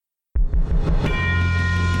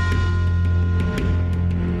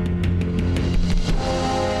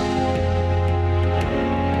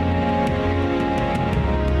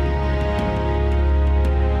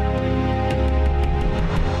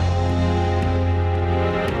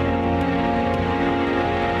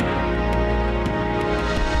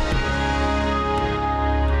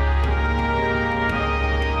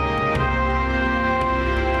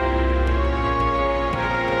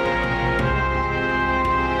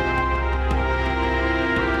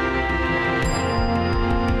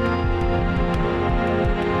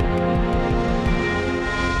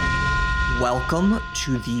welcome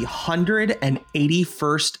to the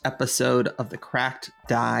 181st episode of the Cracked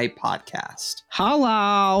Die podcast.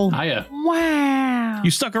 Hello. Hiya. Wow.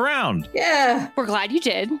 You stuck around. Yeah. We're glad you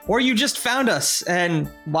did. Or you just found us, and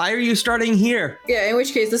why are you starting here? Yeah, in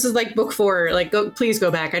which case, this is like book 4. Like, please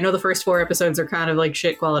go back. I know the first 4 episodes are kind of like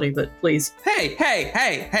shit quality, but please.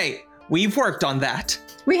 Hey. We've worked on that.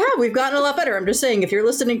 We have. We've gotten a lot better. I'm just saying, if you're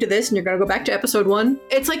listening to this and you're going to go back to episode 1,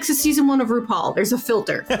 it's like season 1 of RuPaul. There's a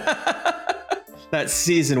filter. That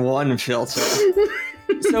season 1 filter.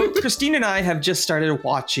 So Christine and I have just started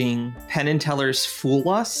watching Penn and Teller's Fool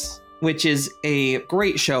Us, which is a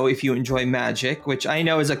great show if you enjoy magic, which I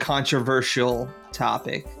know is a controversial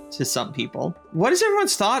topic to some people. What is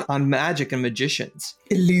everyone's thought on magic and magicians?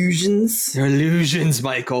 Illusions. They're illusions,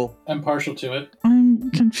 Michael. I'm partial to it.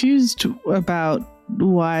 I'm confused about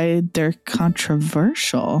why they're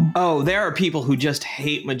controversial. Oh, there are people who just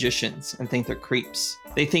hate magicians and think they're creeps.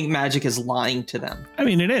 They think magic is lying to them. I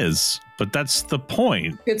mean, it is, but that's the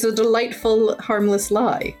point. It's a delightful, harmless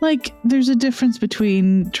lie. Like, there's a difference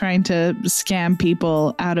between trying to scam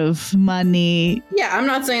people out of money. Yeah, I'm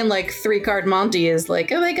not saying like 3-card Monty is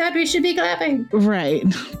like, oh my god, we should be clapping. Right.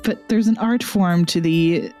 But there's an art form to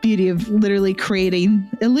the beauty of literally creating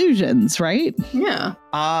illusions, right? Yeah.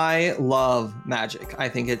 I love magic. I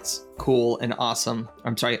think it's cool and awesome.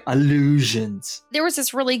 I'm sorry, illusions. There was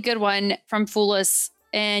this really good one from Fool Us,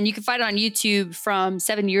 and you can find it on YouTube from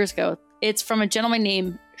 7 years ago. It's from a gentleman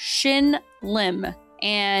named Shin Lim,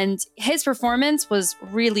 and his performance was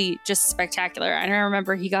really just spectacular. And I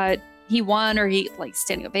remember he won, or he like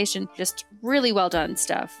standing ovation, just really well done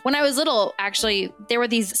stuff. When I was little, actually, there were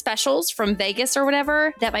these specials from Vegas or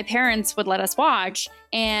whatever that my parents would let us watch.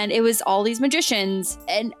 And it was all these magicians.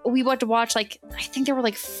 And we would watch like, I think there were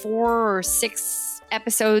like 4 or 6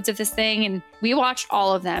 episodes of this thing. And we watched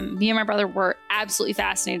all of them. Me and my brother were absolutely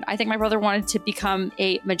fascinated. I think my brother wanted to become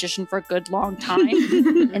a magician for a good long time.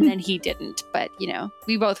 And then he didn't. But, you know,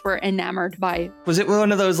 we both were enamored by. Was it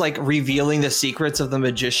one of those like revealing the secrets of the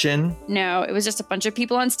magician? No, it was just a bunch of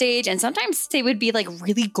people on stage. And sometimes they would be like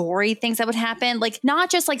really gory things that would happen. Like not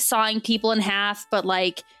just like sawing people in half, but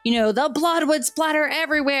like, you know, the blood would splatter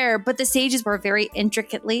everywhere. But the stages were very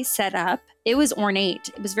intricately set up. It was ornate.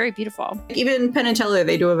 It was very beautiful. Even Penn and Teller,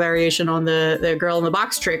 they do a variation on the girl in the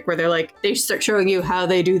box trick where they're like, they start showing you how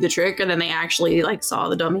they do the trick, and then they actually like saw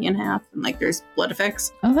the dummy in half, and like there's blood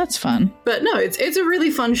effects. Oh, that's fun. But no, it's a really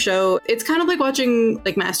fun show. It's kind of like watching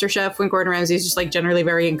like MasterChef when Gordon Ramsay is just like generally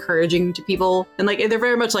very encouraging to people. And like they're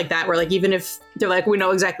very much like that, where like even if they're like, we know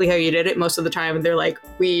exactly how you did it, most of the time they're like,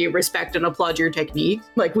 we respect and applaud your technique.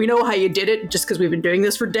 Like we know how you did it just because we've been doing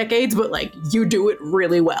this for decades, but like you do it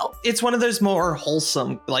really well. It's one of those more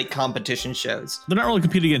wholesome like competition shows. They're not really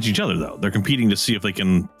competing against each other, though. They're competing to see if they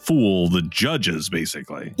can fool the judges,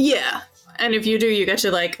 basically. Yeah. And if you do, you get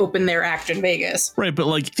to like open their act in Vegas. Right, but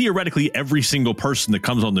like theoretically, every single person that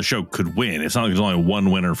comes on the show could win. It's not like there's only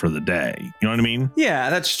one winner for the day. You know what I mean? Yeah,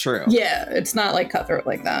 that's true. Yeah, it's not like cutthroat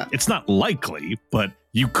like that. It's not likely, but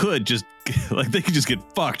you could just like they could just get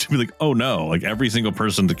fucked and be like, oh no, like every single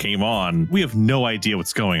person that came on, we have no idea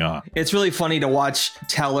what's going on. It's really funny to watch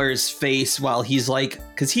Teller's face while he's like,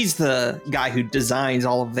 because he's the guy who designs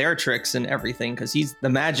all of their tricks and everything, because he's the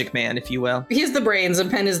magic man, if you will. He's the brains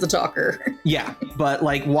and Penn is the talker. Yeah, but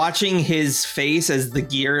like watching his face as the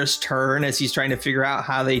gears turn as he's trying to figure out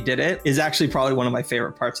how they did it is actually probably one of my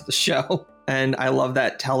favorite parts of the show. And I love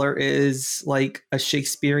that Teller is like a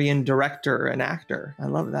Shakespearean director and actor. I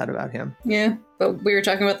love that about him. Yeah, but we were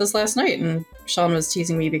talking about this last night, and Sean was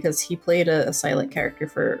teasing me because he played a silent character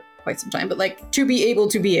for quite some time. But like to be able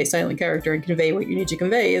to be a silent character and convey what you need to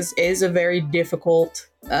convey is a very difficult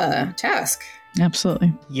task.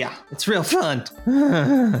 Absolutely. Yeah, it's real fun.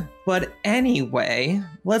 But anyway,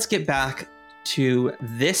 let's get back to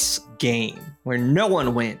this game where no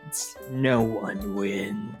one wins. No one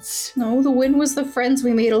wins. No, the win was the friends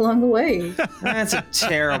we made along the way. That's a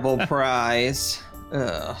terrible prize.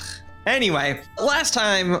 Ugh. Anyway, last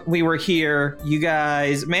time we were here, you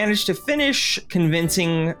guys managed to finish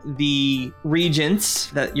convincing the regents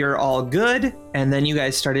that you're all good, and then you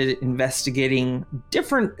guys started investigating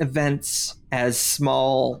different events as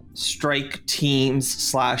small strike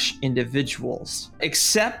teams / individuals,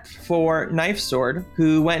 except for Knife Sword,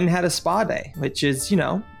 who went and had a spa day, which is, you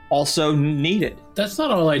know, also needed. That's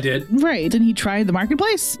not all I did. Right. Didn't he try the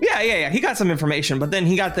marketplace? Yeah. He got some information, but then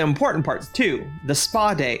he got the important parts too. The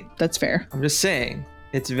spa day. That's fair. I'm just saying.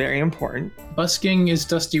 It's very important. Busking is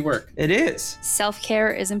dusty work. It is.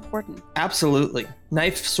 Self-care is important. Absolutely.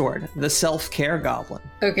 Knife Sword, the self-care goblin.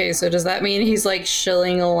 Okay, so does that mean he's like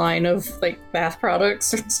shilling a line of like bath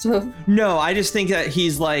products and stuff? No, I just think that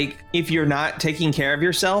he's like, if you're not taking care of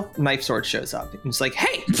yourself, Knife Sword shows up. And it's like,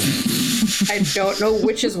 hey! I don't know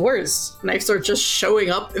which is worse. Knife Sword just showing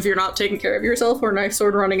up if you're not taking care of yourself, or Knife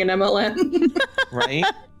Sword running an MLM. Right?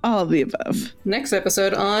 All of the above. Next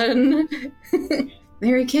episode on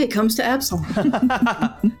Mary Kay comes to Absalom.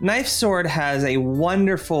 Knife Sword has a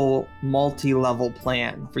wonderful multi-level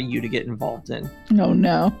plan for you to get involved in. Oh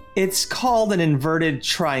no. It's called an inverted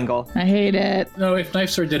triangle. I hate it. No, if Knife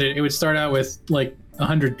Sword did it, it would start out with like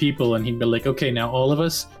 100 people, and he'd be like, okay, now all of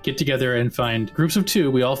us get together and find groups of 2.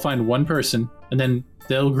 We all find one person, and then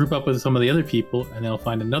they'll group up with some of the other people, and they'll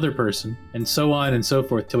find another person, and so on and so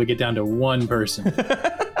forth till we get down to one person.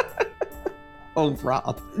 Oh,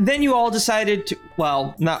 Rob. Then you all decided to,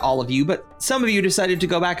 well, not all of you, but some of you decided to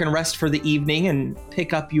go back and rest for the evening and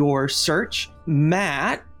pick up your search.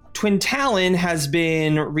 Matt, Twin Talon has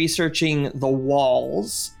been researching the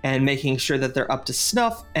walls and making sure that they're up to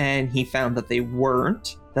snuff, and he found that they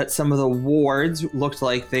weren't. That some of the wards looked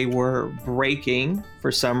like they were breaking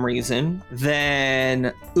for some reason.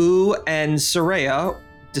 Then Ooh and Soraya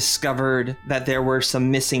discovered that there were some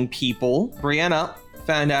missing people. Brianna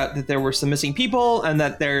found out that there were some missing people and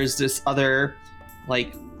that there's this other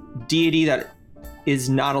like deity that is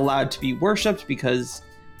not allowed to be worshipped because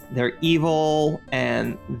they're evil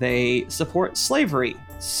and they support slavery.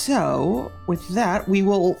 So with that, we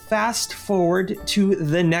will fast forward to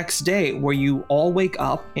the next day where you all wake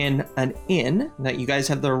up in an inn that you guys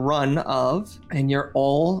have the run of, and you're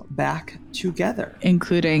all back together.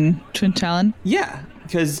 Including Twin Talon. Yeah,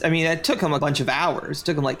 because, I mean, it took him a bunch of hours. It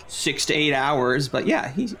took him like 6 to 8 hours. But yeah,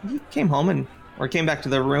 he came home or came back to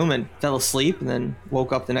the room and fell asleep and then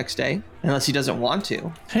woke up the next day. Unless he doesn't want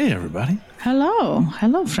to. Hey, everybody. Hello.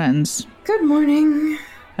 Hello, friends. Good morning.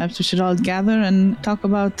 Perhaps we should all gather and talk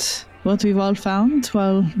about what we've all found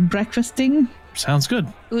while breakfasting. Sounds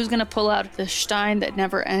good. Who's gonna pull out the Stein that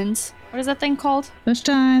never ends? What is that thing called? The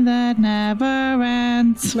Stein that never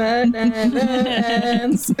ends. It's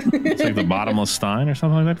like the bottomless Stein or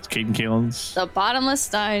something like that. It's Kate and Kaylin's. The bottomless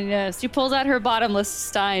Stein, yes. She pulls out her bottomless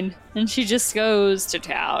Stein and she just goes to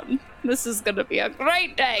town. This is gonna be a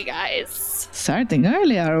great day, guys. Starting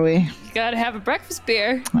early, are we? You gotta have a breakfast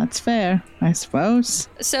beer. That's fair, I suppose.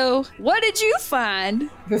 So, what did you find?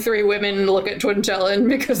 The 3 women look at Twin Talon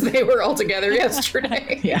because they were all together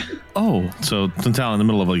yesterday. Yeah. Oh, so Tintal in the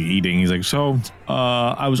middle of like eating, he's like, so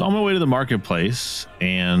I was on my way to the marketplace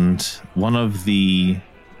and one of the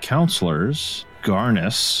counselors,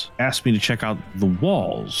 Garnis, asked me to check out the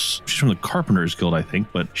walls. She's from the Carpenters Guild, I think,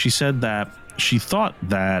 but she said that she thought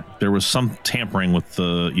that there was some tampering with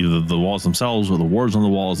either the walls themselves or the wards on the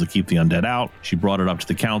walls that keep the undead out. She brought it up to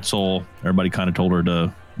the council. Everybody kind of told her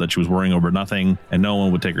that she was worrying over nothing and no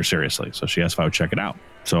one would take her seriously. So she asked if I would check it out.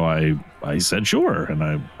 So I said sure,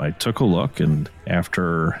 and I took a look, and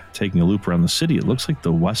after taking a loop around the city, it looks like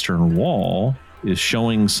the western wall is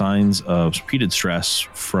showing signs of repeated stress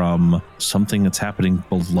from something that's happening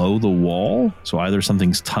below the wall. So either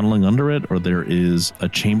something's tunneling under it or there is a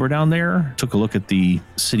chamber down there. Took a look at the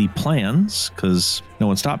city plans because no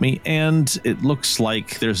one stopped me, and it looks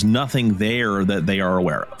like there's nothing there that they are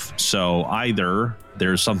aware of. So either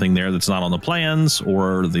there's something there that's not on the plans,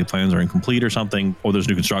 or the plans are incomplete or something, or there's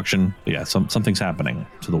new construction. But yeah, something's happening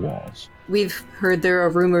to the walls. We've heard there are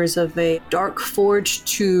rumors of a dark forge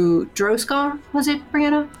to Droskar, was it,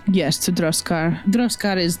 Brianna? Yes, to Droskar.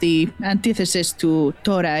 Droskar is the antithesis to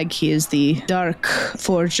Torag. He is the dark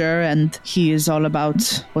forger, and he is all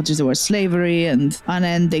about, slavery and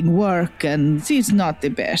unending work, and he's not the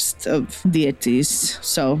best of deities.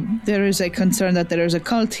 So there is a concern that there is a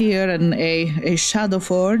cult here and a shadow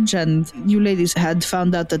forge, and you ladies had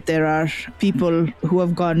found out that there are people who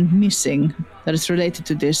have gone missing that is related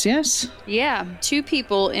to this, yes? Yeah, 2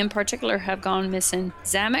 people in particular have gone missing.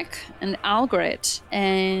 Zamek and Algrit.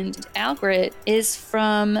 And Algrit is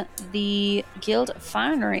from the Guild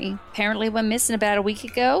Finery. Apparently went missing about a week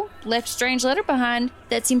ago. Left a strange letter behind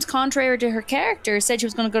that seems contrary to her character. Said she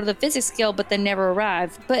was going to go to the physics guild, but then never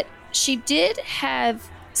arrived. But she did have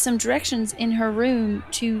some directions in her room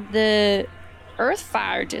to the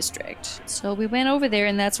Earthfire District. So we went over there,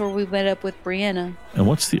 and that's where we met up with Brianna. And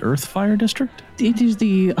what's the Earthfire District? It is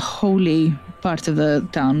the holy part of the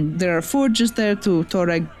town. There are forges there to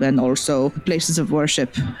Torag, and also places of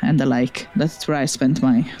worship and the like. That's where I spent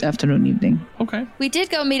my afternoon evening. Okay. We did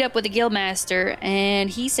go meet up with the guildmaster, and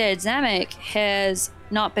he said Zamek has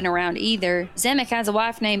not been around either. Zemek has a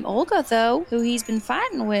wife named Olga, though, who he's been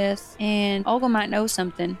fighting with, and Olga might know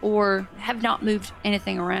something or have not moved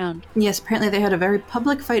anything around. Yes, apparently they had a very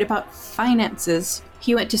public fight about finances.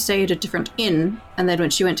 He went to stay at a different inn, and then when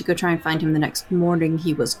she went to go try and find him the next morning,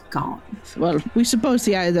 he was gone. Well, we suppose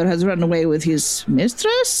he either has run away with his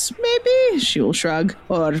mistress, maybe? She will shrug.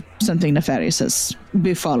 Or something nefarious has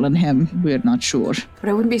befallen him. We're not sure. But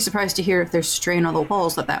I wouldn't be surprised to hear if there's strain on the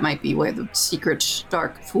walls that might be where the secret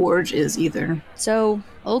dark forge is either. So,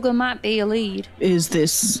 Olga might be a lead. Is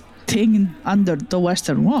this thing under the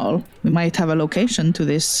western wall? We might have a location to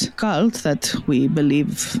this cult that we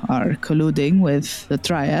believe are colluding with the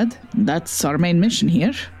Triad. That's our main mission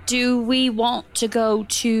here. Do we want to go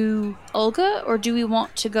to Olga, or do we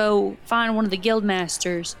want to go find one of the guild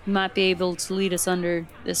masters who might be able to lead us under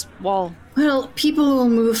this wall? Well, people will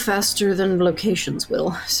move faster than locations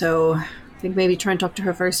will, so I think maybe try and talk to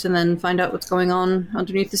her first and then find out what's going on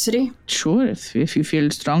underneath the city. Sure, if you feel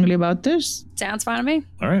strongly about this. Sounds fine to me.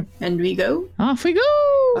 All right. And we go. Off we go!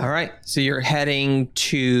 All right. So you're heading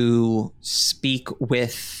to speak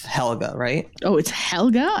with Helga, right? Oh, it's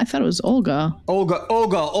Helga? I thought it was Olga.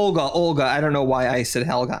 Olga. I don't know why I said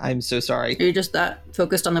Helga. I'm so sorry. Are you just that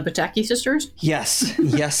focused on the Pataki sisters? Yes.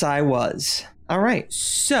 Yes, I was. All right.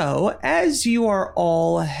 So as you are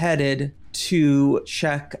all headed to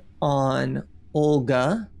check on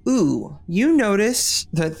Olga, you notice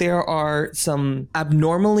that there are some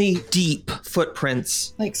abnormally deep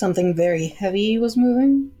footprints. Like something very heavy was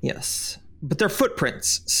moving? Yes. But they're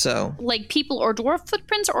footprints, so... Like people or dwarf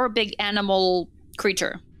footprints, or a big animal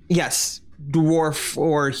creature? Yes. Dwarf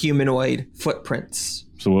or humanoid footprints.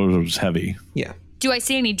 So what was heavy? Yeah. Do I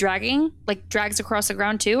see any dragging? Like drags across the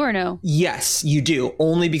ground too, or no? Yes, you do.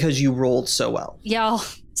 Only because you rolled so well. Y'all,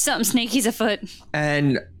 something snaky's afoot.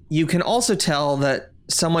 And you can also tell that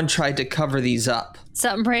someone tried to cover these up.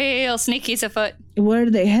 Something real sneaky's afoot. Where are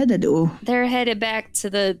they headed to? They're headed back to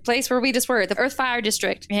the place where we just were, the Earth Fire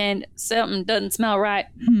District, and something doesn't smell right.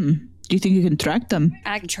 Do you think you can track them?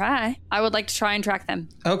 I can try. I would like to try and track them.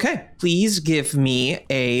 Okay. Please give me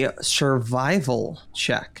a survival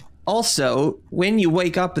check. Also, when you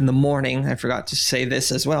wake up in the morning, I forgot to say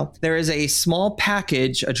this as well, there is a small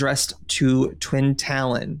package addressed to Twin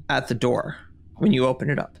Talon at the door when you open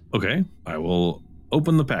it up. Okay. I will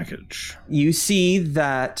open the package. You see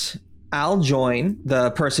that Aljoin,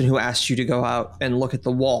 the person who asked you to go out and look at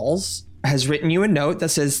the walls, has written you a note that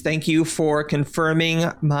says, "Thank you for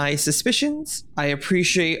confirming my suspicions. I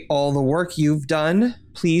appreciate all the work you've done.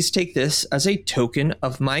 Please take this as a token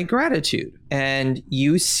of my gratitude." And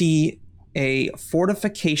you see a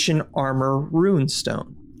fortification armor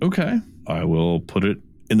runestone. Okay. I will put it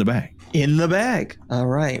in the bag. In the bag. All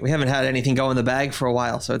right. We haven't had anything go in the bag for a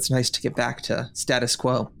while, so it's nice to get back to status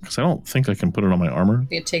quo. Because I don't think I can put it on my armor.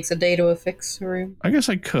 It takes a day to affix a room. I guess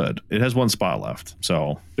I could. It has one spot left.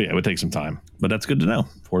 So, but yeah, it would take some time. But that's good to know.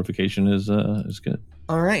 Fortification is good.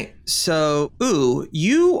 All right. So,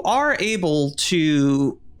 you are able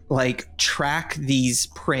to track these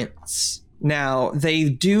prints. Now, they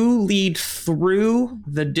do lead through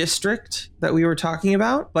the district that we were talking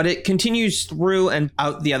about, but it continues through and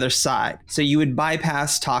out the other side. So you would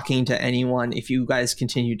bypass talking to anyone if you guys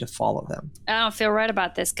continue to follow them. I don't feel right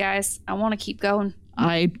about this, guys. I want to keep going.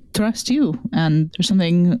 I trust you, and there's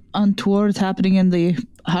something untoward happening in the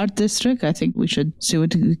Heart District. I think we should see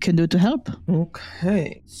what we can do to help.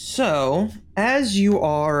 Okay. So, as you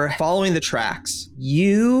are following the tracks,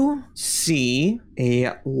 you see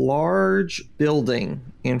a large building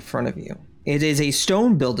in front of you. It is a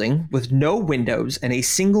stone building with no windows and a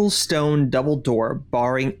single stone double door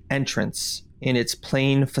barring entrance in its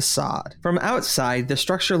plain facade. From outside, the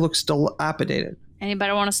structure looks dilapidated.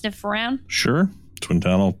 Anybody want to sniff around? Sure. Twin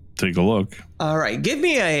Town, I'll take a look. All right, give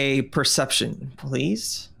me a perception,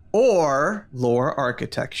 please. Or lore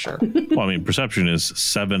architecture. Well, I mean, perception is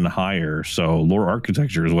 7 higher, so lore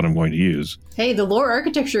architecture is what I'm going to use. Hey, the lore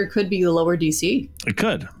architecture could be the lower DC. It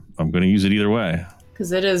could. I'm going to use it either way.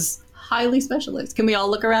 Because it is highly specialized. Can we all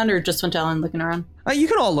look around, or just Twin Talon looking around? You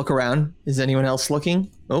can all look around. Is anyone else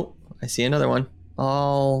looking? Oh, I see another one.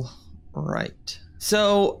 All right.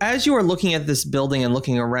 So as you are looking at this building and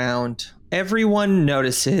looking around, everyone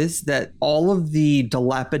notices that all of the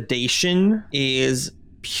dilapidation is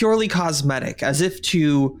purely cosmetic, as if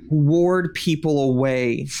to ward people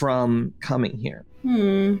away from coming here.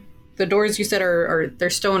 The doors you said are they're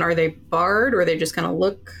stone. Are they barred, or they just kind of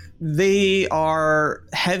look? They are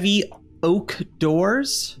heavy oak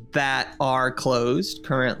doors that are closed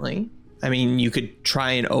currently. I mean, you could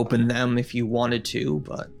try and open them if you wanted to,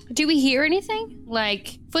 but... Do we hear anything?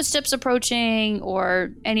 Like footsteps approaching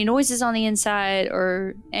or any noises on the inside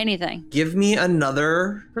or anything? Give me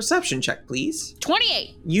another perception check, please.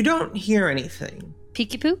 28. You don't hear anything.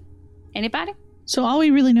 Peeky poo? Anybody? So all we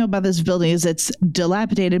really know about this building is it's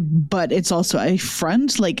dilapidated, but it's also a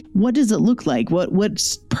front. Like, what does it look like? What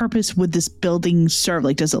purpose would this building serve?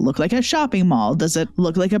 Like, does it look like a shopping mall? Does it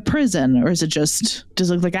look like a prison? Or does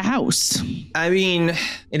it look like a house? I mean,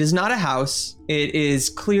 it is not a house. It is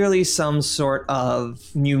clearly some sort of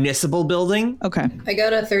municipal building. Okay. I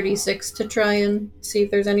got a 36 to try and see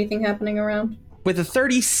if there's anything happening around. With a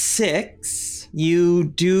 36, you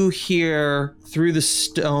do hear through the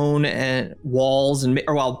stone and walls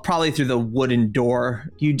probably through the wooden door,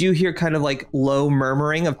 you do hear kind of like low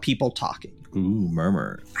murmuring of people talking. Ooh,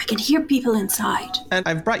 murmur. I can hear people inside. And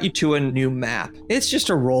I've brought you to a new map. It's just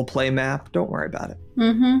a role play map. Don't worry about it.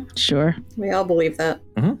 Mm-hmm. Sure. We all believe that.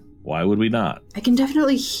 Mm-hmm. Why would we not? I can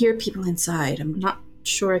definitely hear people inside. I'm not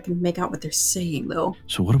sure I can make out what they're saying, though.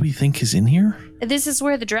 So what do we think is in here? This is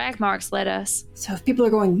where the drag marks led us. So if people are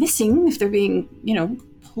going missing, if they're being,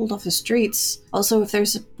 pulled off the streets, also if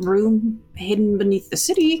there's a room hidden beneath the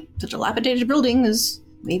city, the dilapidated building is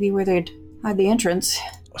maybe where they'd hide the entrance.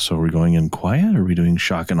 So are we going in quiet, or are we doing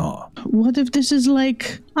shock and awe? What if this is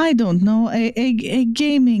like, I don't know, a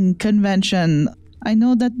gaming convention? I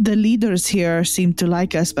know that the leaders here seem to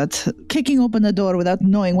like us, but kicking open the door without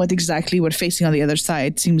knowing what exactly we're facing on the other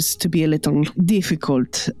side seems to be a little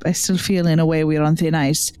difficult. I still feel in a way we're on thin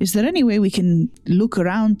ice. Is there any way we can look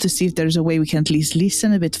around to see if there's a way we can at least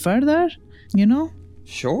listen a bit further?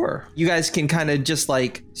 Sure. You guys can kind of just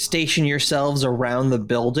like station yourselves around the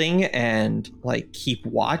building and like keep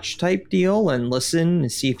watch type deal and listen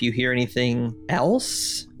and see if you hear anything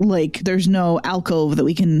else. Like there's no alcove that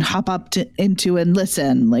we can hop up into and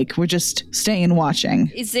listen. Like we're just staying and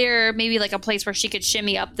watching. Is there maybe like a place where she could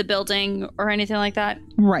shimmy up the building or anything like that?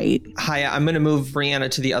 Right. Hi, I'm going to move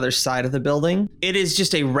Brianna to the other side of the building. It is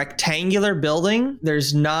just a rectangular building.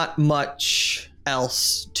 There's not much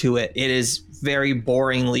else to it. It is very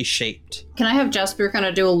boringly shaped. Can I have Jasper kind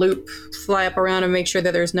of do a loop, fly up around and make sure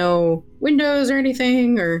that there's no windows or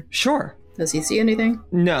anything, or Sure. does he see anything?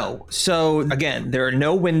 No. So again, there are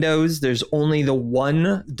no windows. There's only the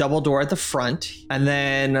one double door at the front, and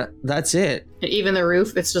then that's it. Even the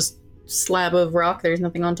roof, it's just slab of rock, there's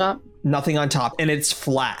nothing on top? Nothing on top, and it's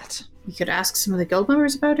flat. You could ask some of the guild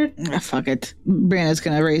members about it. Fuck it. Brianna's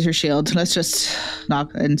gonna raise her shield. Let's just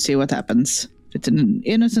knock and see what happens. If it's an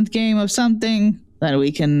innocent game of something, then we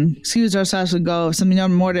can excuse ourselves and go. If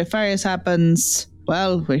something more nefarious happens,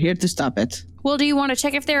 well, we're here to stop it. Well, do you want to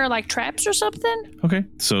check if there are like traps or something? Okay,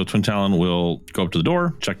 so Twin Talon will go up to the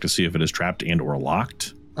door, check to see if it is trapped and or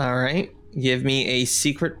locked. All right. Give me a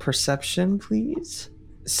secret perception, please.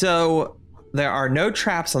 So there are no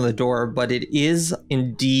traps on the door, but it is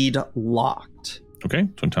indeed locked. Okay,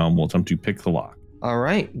 Twin Talon will attempt to pick the lock. All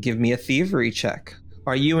right. Give me a thievery check.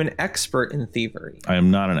 Are you an expert in thievery? I am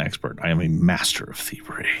not an expert. I am a master of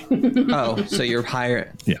thievery. Oh, so you're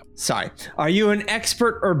higher. Yeah. Sorry. Are you an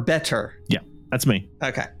expert or better? Yeah, that's me.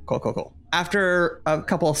 Okay, cool. After a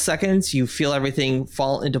couple of seconds, you feel everything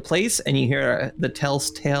fall into place and you hear the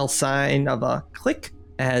telltale sign of a click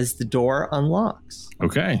as the door unlocks.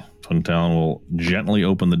 Okay, Twin Talon will gently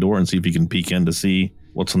open the door and see if he can peek in to see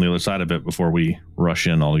what's on the other side of it before we rush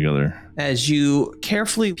in all together. As you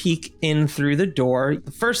carefully peek in through the door,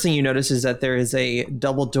 the first thing you notice is that there is a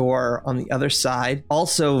double door on the other side,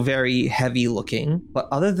 also very heavy looking. But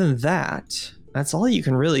other than that, that's all you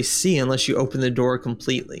can really see unless you open the door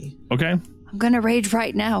completely. Okay. I'm gonna rage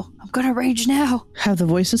right now. I'm gonna rage now. Have the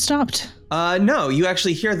voices stopped? No, you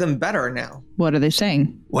actually hear them better now. What are they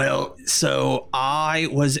saying? Well, so I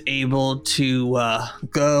was able to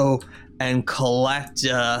go and collect,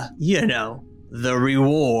 the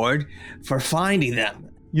reward for finding them.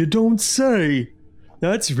 You don't say.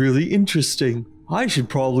 That's really interesting. I should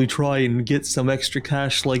probably try and get some extra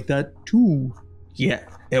cash like that too. Yeah,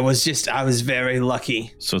 it was just, I was very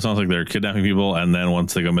lucky. So it sounds like they're kidnapping people, and then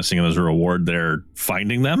once they go missing and there's a reward, they're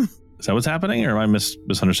finding them? Is that what's happening, or am I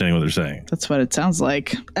misunderstanding what they're saying? That's what it sounds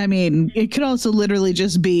like. I mean, it could also literally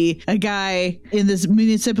just be a guy in this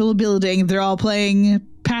municipal building. They're all playing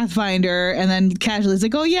Pathfinder, and then casually it's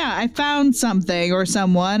like, oh yeah, I found something or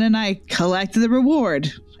someone, and I collected the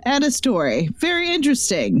reward. And a story. Very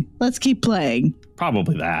interesting. Let's keep playing.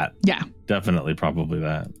 Probably that. Yeah. Definitely probably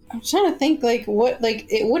that. I'm trying to think,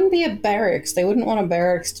 it wouldn't be a barracks. They wouldn't want a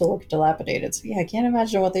barracks to look dilapidated. So yeah, I can't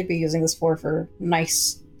imagine what they'd be using this for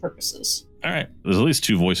nice purposes. All right. There's at least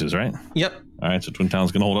two voices, right? Yep. All right. So Twin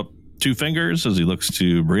Talon's going to hold up two fingers as he looks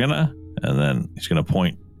to Brianna And then he's going to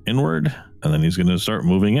point inward, and then he's going to start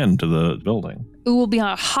moving into the building. Ooh will be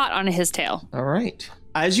hot on his tail. All right.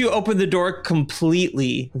 As you open the door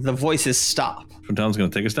completely, the voices stop. Twin Talon's going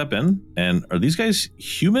to take a step in. And are these guys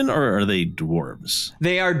human or are they dwarves?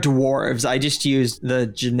 They are dwarves. I just used the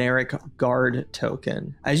generic guard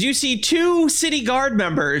token. As you see 2 city guard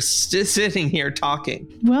members just sitting here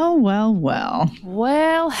talking. Well, well, well.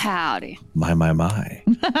 Well, howdy. My.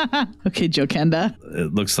 Okay, Jokenda.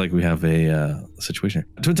 It looks like we have a situation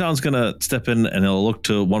here. Twin Talon's going to step in and he'll look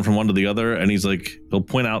to one from one to the other. And he'll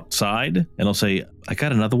point outside and he'll say, I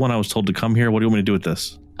got another one. I was told to come here. What do you want me to do with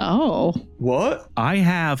this? Oh. What?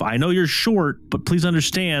 I know you're short, but please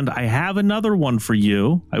understand, I have another one for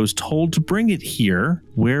you. I was told to bring it here.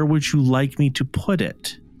 Where would you like me to put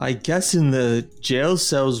it? I guess in the jail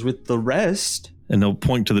cells with the rest. And they'll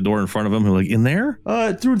point to the door in front of him. He'll like, in there?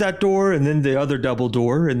 Through that door and then the other double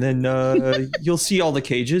door. And then you'll see all the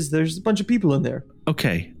cages. There's a bunch of people in there.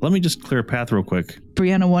 Okay, let me just clear a path real quick.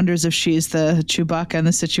 Brianna wonders if she's the Chewbacca in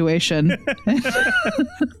the situation.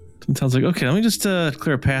 Sounds like, okay, let me just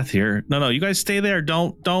clear a path here. No, you guys stay there.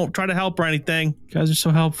 Don't try to help or anything. You guys are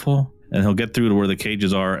so helpful. And he'll get through to where the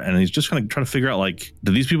cages are, and he's just going to try to figure out, like,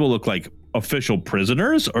 do these people look like official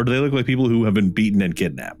prisoners, or do they look like people who have been beaten and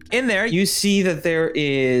kidnapped? In there, you see that there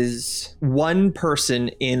is one person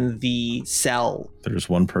in the cell. There's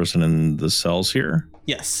one person in the cells here?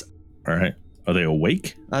 Yes. All right. Are they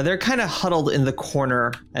awake? They're kind of huddled in the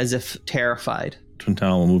corner as if terrified. Twin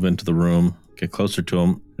Talon will move into the room, get closer to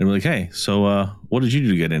him, and be like, hey, so what did you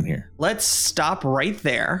do to get in here? Let's stop right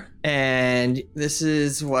there. And this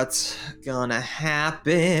is what's gonna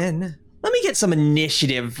happen. Let me get some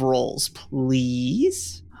initiative rolls,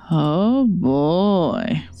 please. Oh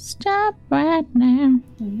boy. Stop right now.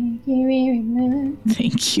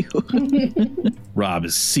 Thank you. Rob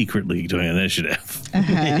is secretly doing initiative.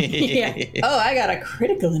 Yeah. Oh, I got a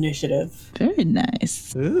critical initiative. Very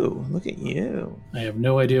nice. Ooh, look at you. I have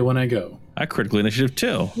no idea when I go. I critical initiative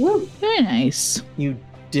too. Woo. Very nice. You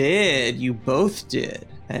did. You both did.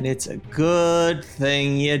 And it's a good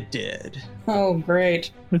thing you did. Oh,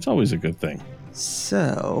 great. It's always a good thing.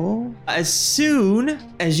 So, as soon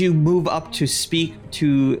as you move up to speak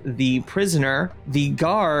to the prisoner, the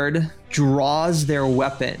guard draws their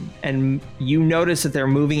weapon, and you notice that they're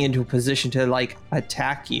moving into a position to, like,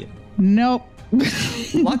 attack you. Nope.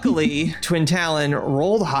 Luckily, Twin Talon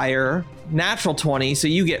rolled higher, natural 20, so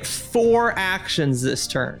you get 4 actions this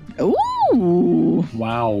turn. Ooh.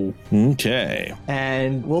 Wow. Okay.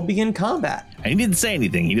 And we'll begin combat. And he didn't say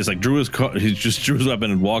anything. He just like drew his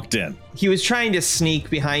weapon and walked in. He was trying to sneak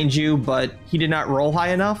behind you, but he did not roll high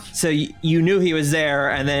enough. So you knew he was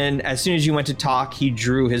there, and then as soon as you went to talk, he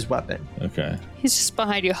drew his weapon. Okay. He's just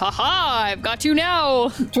behind you. Ha ha! I've got you now.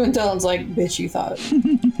 Twin Talon's like, bitch, you thought.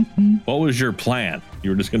 What was your plan? You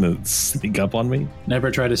were just gonna sneak up on me? Never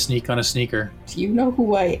try to sneak on a sneaker. Do you know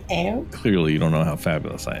who I am? Clearly, you don't know how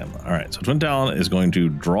fabulous I am. All right, so Twin Talon is going to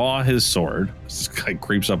draw his sword. This guy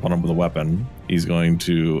creeps up on him with a weapon. He's going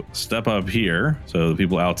to step up here, so the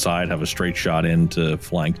people outside have a straight shot into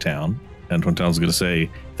flank town. And Twin Talon's going to say,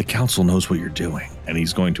 the council knows what you're doing, and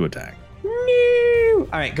he's going to attack.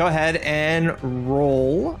 All right, go ahead and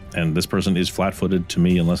roll. And this person is flat-footed to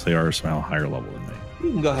me unless they are somehow higher level than me.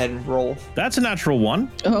 You can go ahead and roll. That's a natural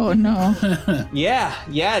 1. Oh no. Yeah,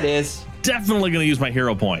 it is. Definitely going to use my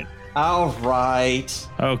hero point. All right.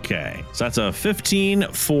 Okay, so that's a 15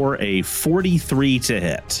 for a 43 to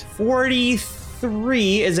hit.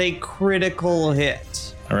 43 is a critical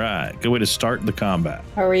hit. All right, good way to start the combat.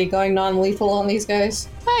 Are we going non-lethal on these guys?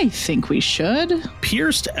 I think we should.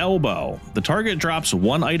 Pierced elbow. The target drops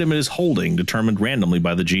one item it is holding, determined randomly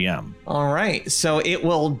by the GM. All right, so it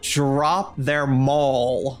will drop their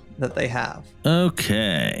maul that they have.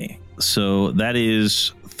 Okay, so that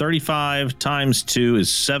is 35 times 2 is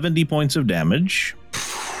 70 points of damage.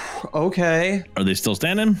 Okay. Are they still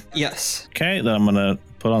standing? Yes. Okay, then I'm going to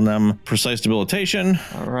put on them precise debilitation.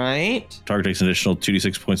 All right. Target takes an additional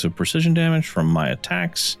 2d6 points of precision damage from my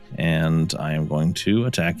attacks, and I am going to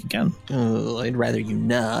attack again. Oh, I'd rather you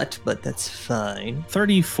not, but that's fine.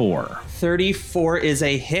 34. 34 is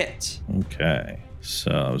a hit. Okay.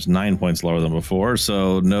 So I was 9 points lower than before,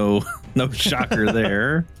 so no shocker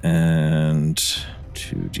there. And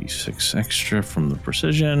 2d6 extra from the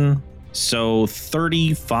precision. So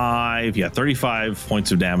 35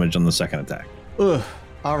 points of damage on the second attack. Ugh.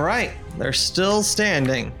 All right. They're still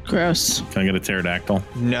standing. Gross. Can I get a pterodactyl?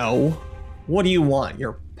 No. What do you want?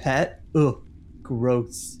 Your pet? Ugh.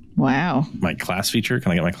 Gross. Wow. My class feature?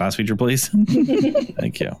 Can I get my class feature, please?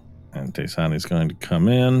 Thank you. And Taysan is going to come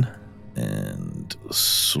in and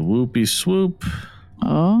swoopy swoop.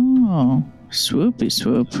 Oh. Oh, swoopy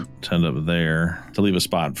swoop. Tend up there to leave a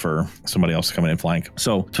spot for somebody else to come in and flank.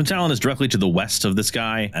 So Twin Talon is directly to the west of this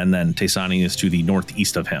guy, and then Taysani is to the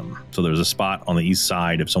northeast of him. So there's a spot on the east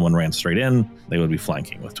side. If someone ran straight in, they would be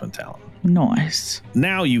flanking with Twin Talon. Nice.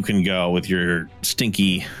 Now you can go with your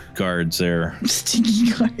stinky guards there.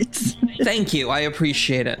 Stinky guards. Thank you. I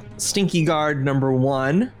appreciate it. Stinky guard number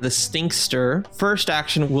 1, the Stinkster. First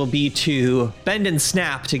action will be to bend and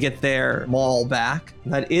snap to get their maul back.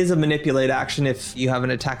 That is a manipulate action if you have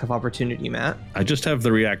an attack of opportunity, Matt. I just have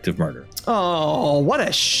the reactive murder. Oh, what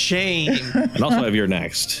a shame. And also have your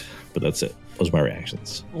next, but that's it. Those are my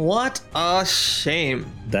reactions. What a shame.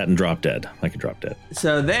 That and drop dead. I can drop dead.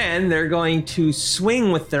 So then they're going to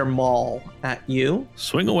swing with their maul at you.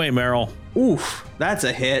 Swing away, Meryl. Oof, that's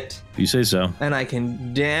a hit. If you say so. And I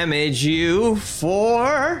can damage you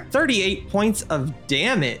for 38 points of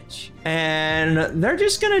damage. And they're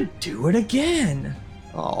just gonna do it again.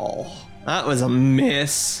 Oh, that was a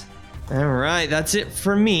miss. All right, that's it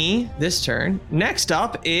for me this turn. Next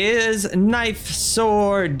up is Knife,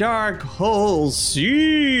 Sword, Dark, Halsey.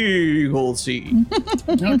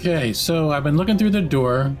 Okay, so I've been looking through the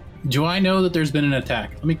door. Do I know that there's been an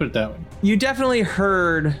attack? Let me put it that way. You definitely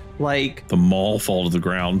heard, like... The maul fall to the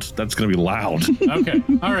ground. That's going to be loud. Okay,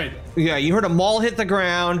 all right. Yeah, you heard a maul hit the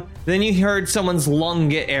ground. Then you heard someone's lung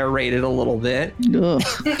get aerated a little bit. Ugh.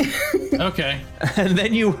 Okay. And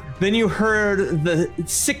then you heard the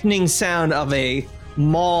sickening sound of a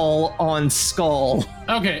maul on skull.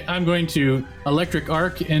 Okay, I'm going to electric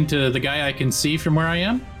arc into the guy I can see from where I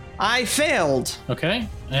am. I failed. Okay,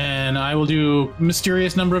 and I will do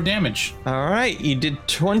mysterious number of damage. All right, you did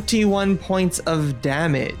 21 points of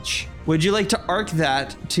damage. Would you like to arc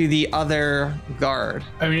that to the other guard?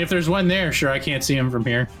 I mean, if there's one there, sure, I can't see him from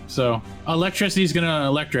here. So electricity's gonna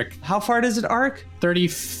electric. How far does it arc? 30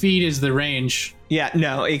 feet is the range. Yeah,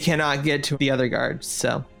 no, it cannot get to the other guard,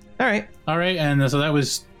 so. All right. All right, and so that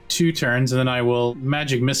was 2 turns, and then I will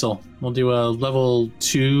magic missile. We'll do a level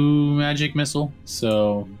 2 magic missile.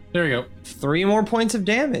 So there we go. 3 more points of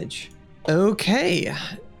damage. Okay.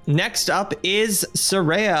 Next up is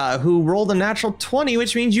Soraya, who rolled a natural 20,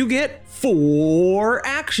 which means you get 4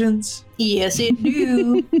 actions. Yes, it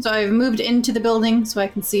do. So I've moved into the building so I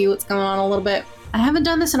can see what's going on a little bit. I haven't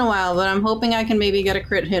done this in a while, but I'm hoping I can maybe get a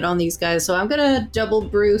crit hit on these guys. So I'm gonna double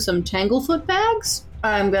brew some Tanglefoot bags.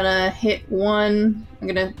 I'm gonna hit one. I'm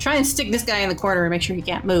gonna try and stick this guy in the corner and make sure he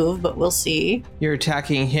can't move, but we'll see. You're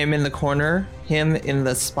attacking him in the corner, him in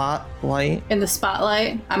the spotlight. In the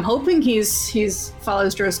spotlight. I'm hoping he's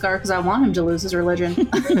follows Droskar because I want him to lose his religion.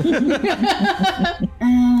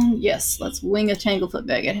 And yes, let's wing a Tanglefoot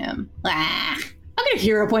bag at him. Ah, I'm gonna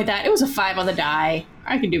hero point that. It was a 5 on the die.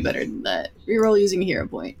 I can do better than that. Reroll using a hero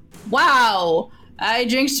point. Wow! I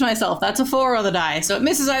jinxed myself. That's a 4 on the die, so it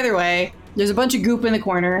misses either way. There's a bunch of goop in the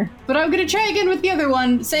corner. But I'm gonna try again with the other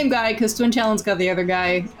one. Same guy, because Twin Talon's got the other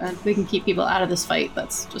guy. We can keep people out of this fight.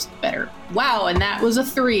 That's just better. Wow, and that was a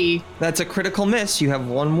 3. That's a critical miss. You have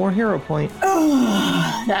 1 more hero point.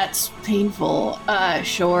 Oh, that's painful.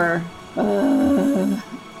 Sure.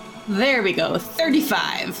 There we go.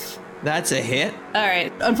 35. That's a hit. All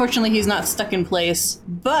right. Unfortunately, he's not stuck in place,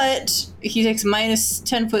 but he takes minus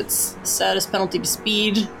 10 foot status penalty to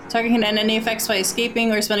speed. Target can end any effects by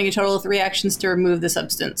escaping or spending a total of 3 actions to remove the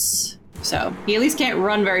substance. So he at least can't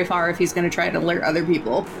run very far if he's going to try to alert other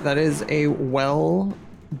people. That is a well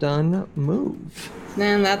done move.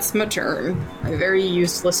 And that's my turn. My very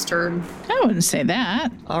useless turn. I wouldn't say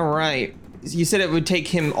that. All right. You said it would take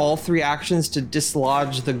him all 3 actions to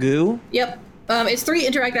dislodge the goo? Yep. It's 3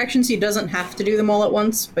 interact actions. He doesn't have to do them all at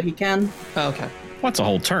once, but he can. Oh, okay. What's a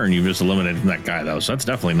whole turn you've just eliminated from that guy, though? So that's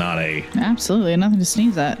definitely not a... Absolutely, nothing to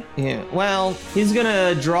sneeze at. Yeah. Well, he's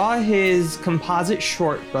gonna draw his composite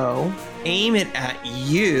short bow, aim it at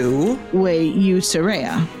you. Wait, you,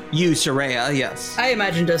 Soraya. You, Soraya, yes. I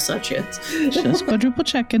imagined as such, yes. Just quadruple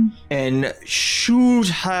checking. And shoot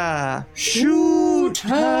her. Shoot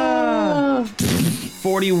her.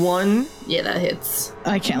 41. Yeah, that hits.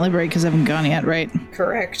 I can't liberate because I haven't gone yet, right?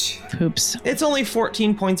 Correct. Oops. It's only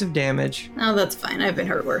 14 points of damage. Oh, that's fine. I've been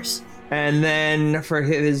hurt worse. And then for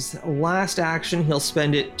his last action, he'll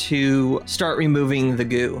spend it to start removing the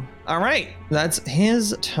goo. All right, that's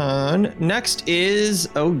his turn. Next is,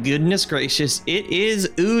 oh goodness gracious, it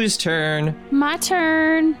is Oo's turn. My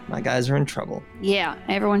turn. My guys are in trouble. Yeah,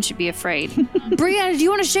 everyone should be afraid. Brianna, do you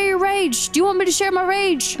want to share your rage? Do you want me to share my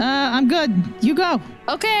rage? I'm good. You go.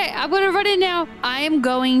 Okay, I'm going to run in now. I am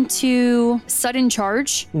going to sudden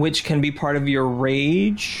charge. Which can be part of your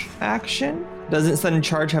rage action. Doesn't sudden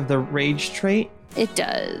charge have the rage trait? It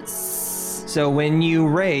does. So when you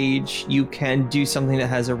rage, you can do something that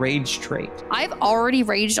has a rage trait. I've already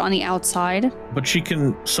raged on the outside. But she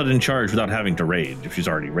can sudden charge without having to rage if she's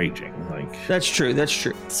already raging. Like, That's true. That's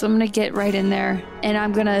true. So I'm going to get right in there and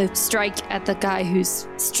I'm going to strike at the guy who's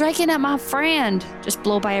striking at my friend. Just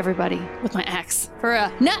blow by everybody with my axe for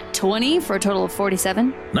a nat 20 for a total of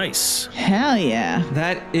 47. nice. Hell yeah.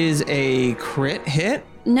 That is a crit hit.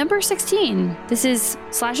 Number 16. This is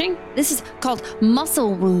slashing. This is called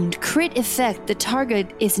muscle wound. Crit effect. The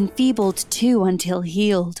target is enfeebled 2 until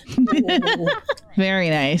healed.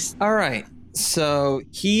 Very nice. All right. So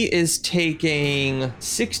he is taking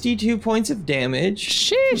 62 points of damage.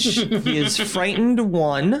 Sheesh. He is frightened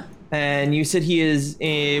 1. And you said he is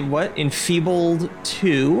enfeebled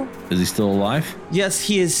 2. Is he still alive? Yes,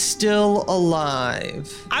 he is still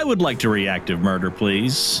alive. I would like to reactive murder,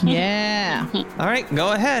 please. Yeah. All right,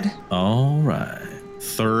 go ahead. All right.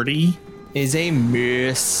 30. Is a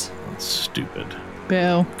miss. That's stupid.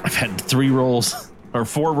 Boo. I've had 3 rolls. Or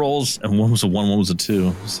 4 rolls, and one was a 1, one was a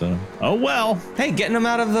 2. So, oh well. Hey, getting him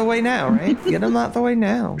out of the way now, right? Get him out the way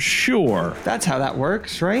now. Sure. That's how that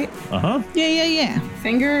works, right? Uh-huh. Yeah.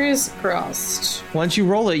 Fingers crossed. Once you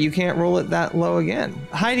roll it, you can't roll it that low again.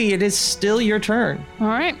 Heidi, it is still your turn. All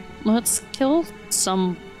right, let's kill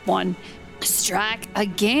someone. Strike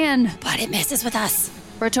again, but it misses with us.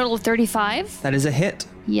 For a total of 35. That is a hit.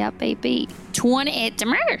 Yeah, baby. 28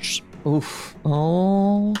 damage. Oof.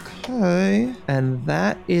 Okay. And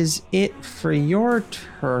that is it for your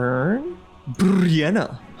turn.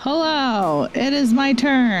 Brianna. Hello. It is my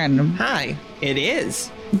turn. Hi. It is.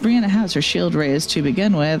 Brianna has her shield raised to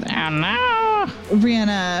begin with. And now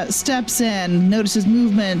Brianna steps in, notices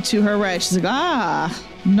movement to her right. She's like,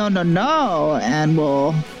 no. And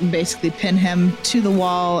will basically pin him to the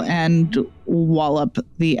wall and wallop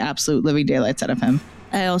the absolute living daylights out of him.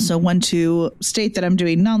 I also want to state that I'm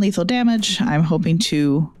doing non-lethal damage. I'm hoping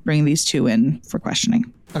to bring these 2 in for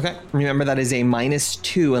questioning. Okay. Remember, that is a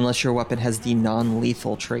 -2 unless your weapon has the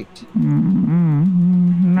non-lethal trait.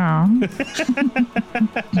 No.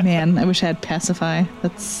 Man, I wish I had Pacify.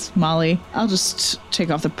 That's Molly. I'll just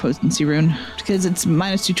take off the potency rune because it's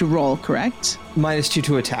 -2 to roll, correct? -2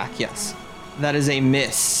 to attack, yes. That is a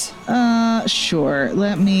miss. Sure.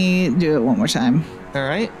 Let me do it one more time. All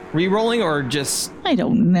right. Re-rolling or just... I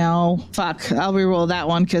don't know. Fuck. I'll reroll that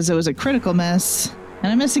one because it was a critical miss.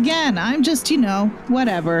 And I miss again. I'm just,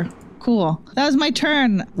 whatever. Cool. That was my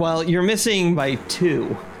turn. Well, you're missing by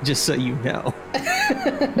 2, just so you know.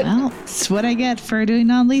 Well, it's what I get for doing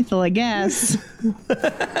non-lethal, I guess.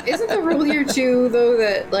 Isn't the rule here too, though,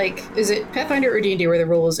 that is it Pathfinder or D&D where the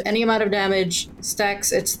rule is any amount of damage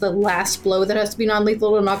stacks? It's the last blow that has to be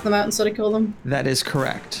non-lethal to knock them out instead of kill them. That is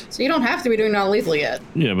correct. So you don't have to be doing non-lethal yet.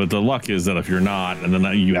 Yeah, but the luck is that if you're not, and then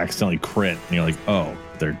you accidentally crit, and you're like, oh,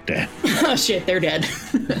 they're dead. Oh shit, they're dead.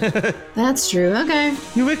 That's true. Okay.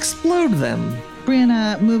 You explode them.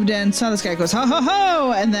 Brianna moved in, saw this guy, goes, ho, ho,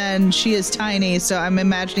 ho! And then she is tiny, so I'm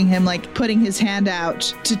imagining him, putting his hand out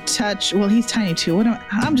to touch. Well, he's tiny, too.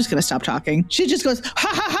 I'm just going to stop talking. She just goes, ha,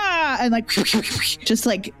 ha, ha! And, just,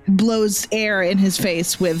 blows air in his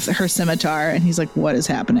face with her scimitar. And he's like, what is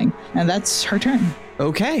happening? And that's her turn.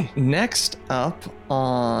 Okay. Next up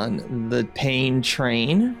on the pain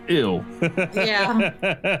train. Ew. Yeah.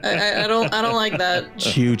 I don't like that.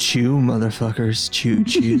 Choo choo, motherfuckers. Choo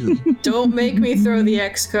choo. Don't make me throw the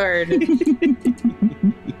X card.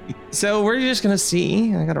 So we're just going to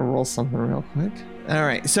see. I got to roll something real quick. All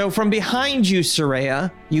right. So from behind you, Soraya,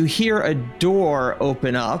 you hear a door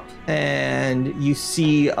open up and you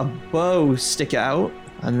see a bow stick out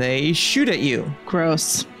and they shoot at you.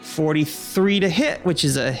 Gross. 43 to hit, which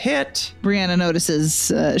is a hit. Brianna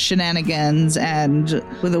notices shenanigans and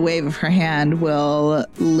with a wave of her hand will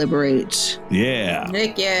liberate. Yeah.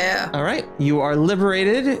 Nick, yeah. All right. You are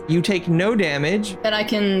liberated. You take no damage. And I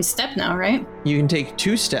can step now, right? You can take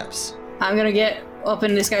 2 steps. I'm gonna get up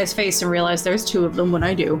in this guy's face and realize there's 2 of them when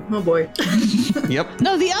I do. Oh boy. Yep.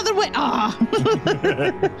 No, the other way.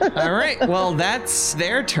 All right. Well, that's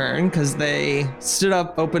their turn because they stood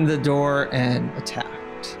up, opened the door, and attacked.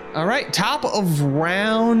 All right. Top of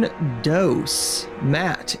round dose.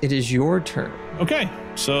 Matt, it is your turn. Okay.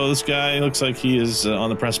 So this guy looks like he is on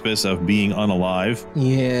the precipice of being unalive.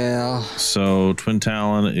 Yeah. So Twin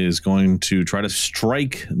Talon is going to try to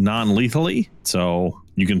strike non-lethally. So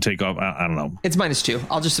you can take off, I don't know. It's -2.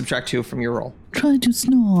 I'll just subtract 2 from your roll. Try to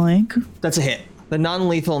snark. That's a hit. The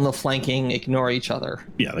non-lethal and the flanking ignore each other.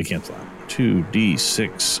 Yeah, they cancel out.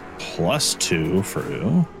 2d6 plus 2 for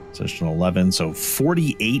you. So it's an 11. So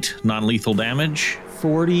 48 non-lethal damage.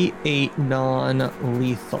 48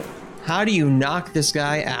 non-lethal. How do you knock this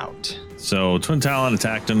guy out? So Twin Talon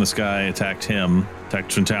attacked him. This guy attacked him,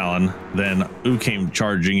 attacked Twin Talon. Then U came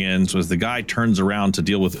charging in. So as the guy turns around to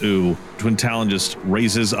deal with U, Twin Talon just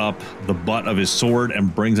raises up the butt of his sword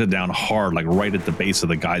and brings it down hard, like right at the base of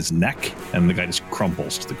the guy's neck. And the guy just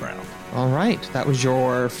crumples to the ground. All right, that was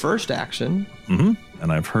your first action.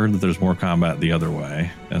 And I've heard that there's more combat the other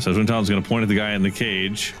way. And so Twin Talon's going to point at the guy in the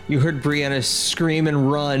cage. You heard Brianna scream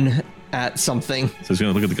and run at something. So he's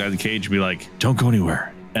going to look at the guy in the cage and be like, don't go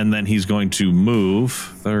anywhere. And then he's going to move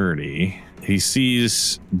 30. He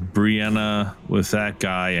sees Brianna with that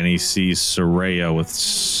guy, and he sees Soraya with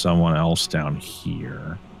someone else down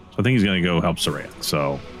here. So I think he's going to go help Soraya.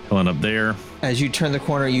 So he'll end up there. As you turn the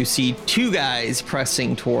corner, you see two guys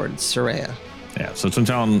pressing towards Soraya. Yeah, so Twin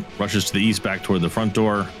Talon rushes to the east back toward the front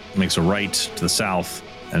door, makes a right to the south,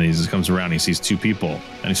 and he just comes around and he sees two people.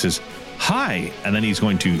 And he says, hi, and then he's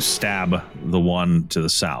going to stab the one to the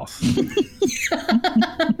south.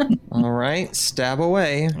 All right, stab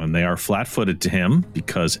away. And they are flat-footed to him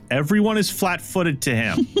because everyone is flat-footed to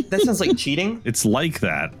him. That sounds like cheating. It's like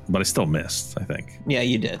that, but I still missed, I think. Yeah,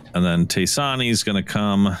 you did. And then Taysani's going to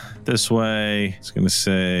come this way. It's going to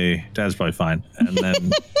say, Dad's probably fine. And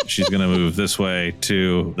then she's going to move this way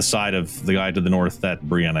to the side of the guy to the north that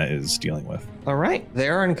Brianna is dealing with. All right,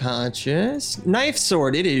 they're unconscious. Knife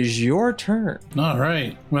Sword, it is your turn. All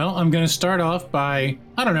right. Well, I'm going to start off by,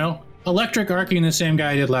 I don't know, electric arcing the same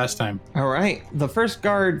guy I did last time. All right, the first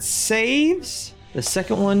guard saves. The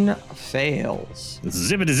second one fails.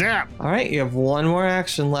 Zippity zap! All right, you have one more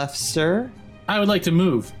action left, sir. I would like to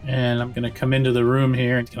move, and I'm going to come into the room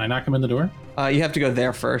here. Can I knock him in the door? You have to go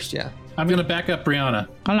there first, yeah. I'm going to back up Brianna.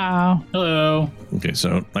 Hello. Hello. Okay,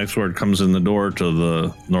 so Knife Sword comes in the door to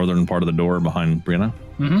the northern part of the door behind Brianna.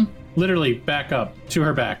 Mm-hmm. Literally back up to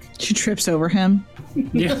her back. She trips over him.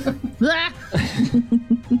 Yeah. Ah!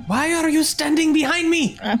 Why are you standing behind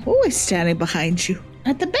me? I'm always standing behind you.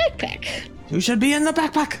 At the backpack. You should be in the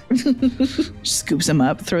backpack. Scoops him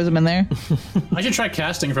up, throws him in there. I should try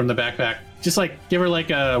casting from the backpack. Just like give her like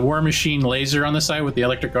a War Machine laser on the side with the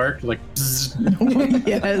electric arc. Like, bzzz.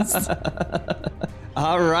 Yes.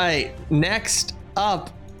 All right, next up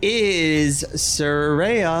is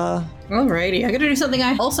Soraya. Alrighty, I gotta do something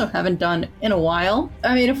I also haven't done in a while.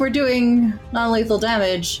 I mean, if we're doing non-lethal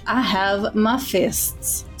damage, I have my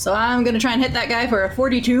fists. So I'm gonna try and hit that guy for a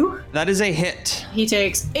 42. That is a hit. He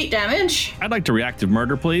takes 8 damage. I'd like to reactive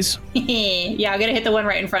murder, please. Yeah, I'm gonna hit the one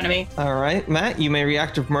right in front of me. All right, Matt, you may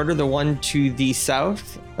reactive murder the one to the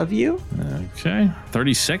south of you. Okay,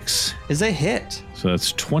 36. Is a hit. So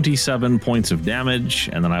that's 27 points of damage,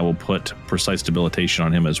 and then I will put precise debilitation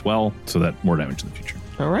on him as well, so that more damage in the future.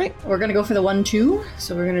 All right. We're gonna go for the 1-2.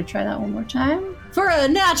 So we're gonna try that one more time. For a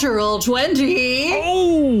natural 20.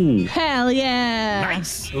 Oh! Hell yeah.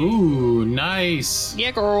 Nice! Ooh, nice.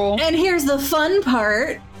 Yeah, girl. And here's the fun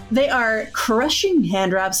part. They are crushing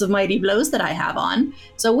hand wraps of mighty blows that I have on.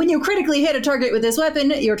 So when you critically hit a target with this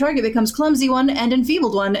weapon, your target becomes clumsy one and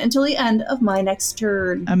enfeebled one until the end of my next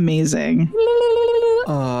turn. Amazing.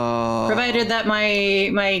 Provided that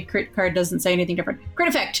my crit card doesn't say anything different. Crit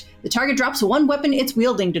effect. The target drops one weapon it's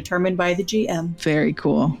wielding, determined by the GM. Very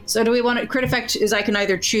cool. So do we want it? Crit effect is I can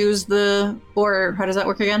either choose or how does that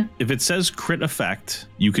work again? If it says crit effect,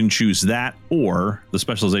 you can choose that or the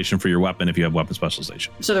specialization for your weapon if you have weapon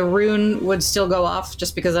specialization. So the rune would still go off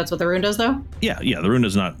just because that's what the rune does, though? Yeah, the rune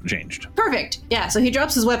is not changed. Perfect. Yeah, so he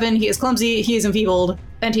drops his weapon, he is clumsy, he is enfeebled,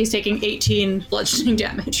 and he's taking 18 bludgeoning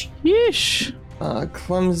damage. Yeesh.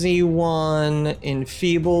 Clumsy one,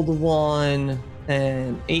 enfeebled one,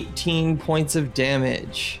 and 18 points of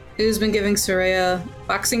damage. Who's been giving Soraya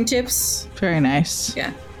boxing tips? Very nice.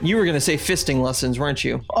 Yeah. You were going to say fisting lessons, weren't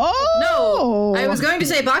you? Oh! No, I was going to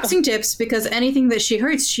say boxing tips because anything that she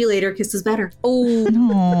hurts, she later kisses better. Oh.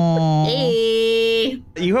 No. Hey.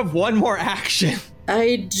 You have one more action.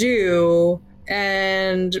 I do.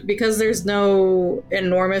 And because there's no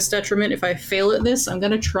enormous detriment if I fail at this, I'm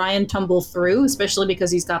going to try and tumble through, especially because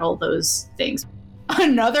he's got all those things.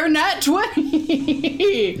 Another nat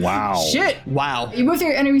 20! Wow. Shit! Wow. You move through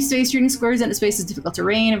your enemy space, shooting squares into space is difficult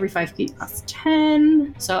terrain. Every 5 feet costs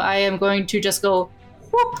 10. So I am going to just go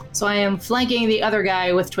whoop. So I am flanking the other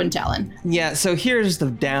guy with Twin Talon. Yeah, so here's the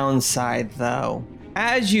downside, though.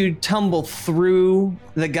 As you tumble through,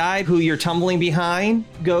 the guy who you're tumbling behind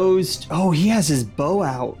goes, oh, he has his bow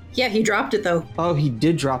out. Yeah, he dropped it though. Oh, he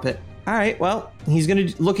did drop it. All right, well, he's going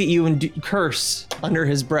to look at you and curse under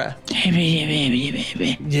his breath.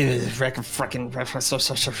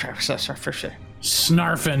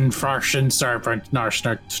 Snarfin, farshin,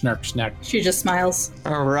 sarfin, snark, snack. She just smiles.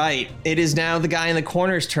 All right, it is now the guy in the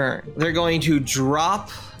corner's turn. They're going to drop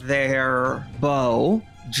their bow,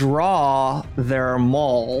 draw their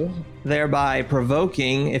maul, thereby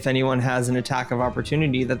provoking, if anyone has an attack of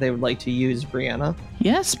opportunity that they would like to use, Brianna.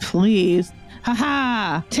 Yes, please.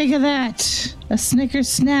 Haha! Take that! A Snickers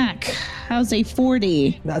snack. How's a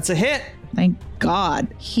 40? That's a hit. Thank God.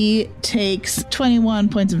 He takes 21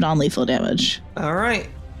 points of non-lethal damage. All right,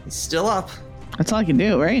 he's still up. That's all I can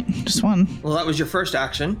do, right? Just one. Well, that was your first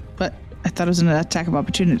action. But I thought it was an attack of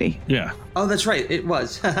opportunity. Yeah. Oh, that's right. It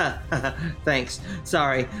was. Thanks.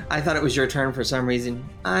 Sorry. I thought it was your turn for some reason.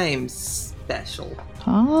 I'm special.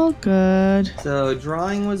 All good. So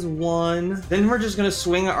drawing was 1. Then we're just going to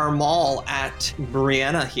swing our maul at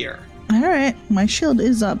Brianna here. All right. My shield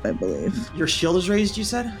is up, I believe. Your shield is raised, you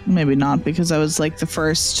said? Maybe not, because that was like the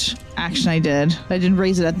first action I did. I didn't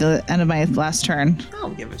raise it at the end of my last turn. I'll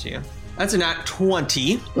give it to you. That's a nat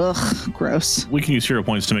 20. Ugh, gross. We can use hero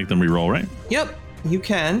points to make them reroll, right? Yep, you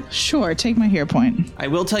can. Sure, take my hero point. I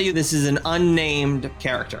will tell you this is an unnamed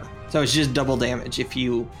character. So it's just double damage if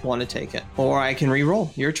you want to take it. Or I can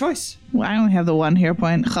re-roll. Your choice. Well, I only have the 1 hero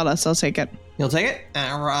point. Khalas, I'll take it. You'll take it?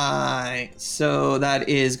 All right. So that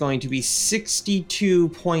is going to be 62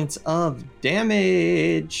 points of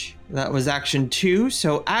damage. That was action 2.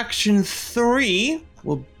 So action 3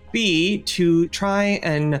 will be to try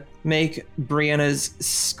and make Brianna's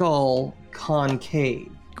skull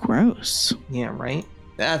concave. Gross. Yeah, right?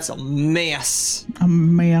 That's a mess. A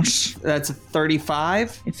mess. That's a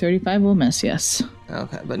 35? A 35 will miss, yes.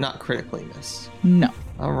 Okay, but not critically miss. No.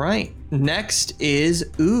 All right. Next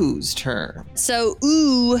is Ooh's turn. So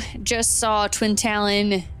Ooh just saw Twin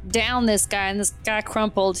Talon down this guy, and this guy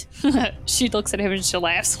crumpled. She looks at him and she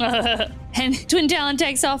laughs. And Twin Talon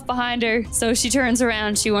takes off behind her, so she turns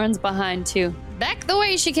around. She runs behind too. Back the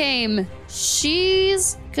way she came.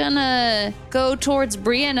 She's gonna go towards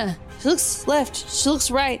Brianna. She looks left. She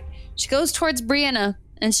looks right. She goes towards Brianna,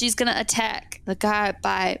 and she's gonna attack the guy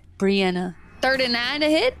by Brianna. 39 to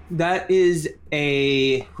hit. That is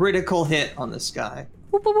a critical hit on this guy.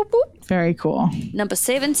 Boop, boop, boop, boop. Very cool. Number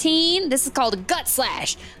 17. This is called a Gut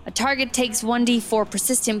Slash. A target takes 1d4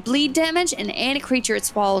 persistent bleed damage, and any creature it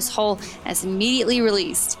swallows whole is immediately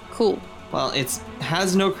released. Cool. Well, it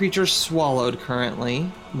has no creature swallowed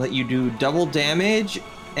currently, but you do double damage,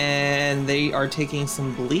 and they are taking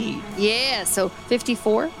some bleed. Yeah, so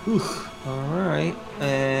 54. Oof. All right.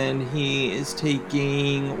 And he is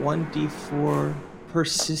taking 1d4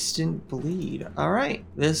 persistent bleed. All right.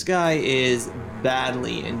 This guy is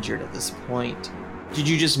badly injured at this point. Did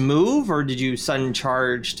you just move, or did you sudden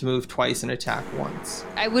charge to move twice and attack once?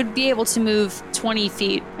 I would be able to move 20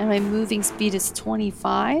 feet, and my moving speed is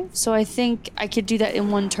 25. So I think I could do that in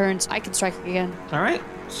one turn, so I can strike again. All right.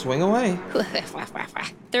 Swing away.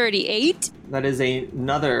 38. That is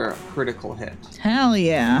another critical hit. Hell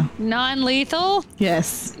yeah. Non-lethal.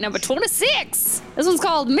 Yes. Number 26. This one's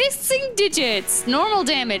called Missing Digits. Normal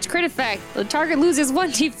damage. Crit effect. The target loses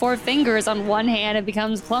 1d4 fingers on one hand and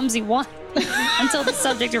becomes clumsy 1 until the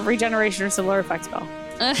subject of regeneration or similar effect spell.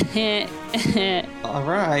 All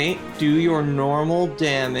right. Do your normal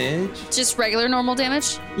damage. Just regular normal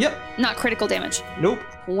damage? Yep. Not critical damage. Nope.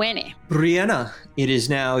 20. Brianna, it is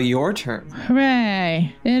now your turn.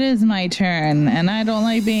 Hooray. It is my turn, and I don't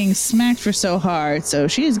like being smacked for so hard, so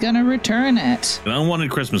she's gonna return it. An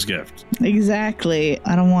unwanted Christmas gift. Exactly.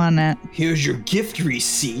 I don't want it. Here's your gift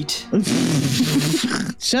receipt.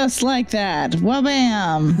 Just like that.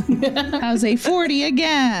 Wabam. How's a 40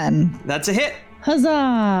 again? That's a hit.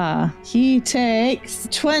 Huzzah! He takes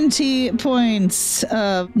 20 points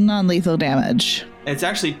of non-lethal damage. It's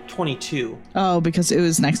actually 22. Oh, because it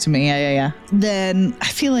was next to me. Yeah. Then I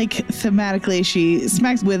feel like thematically she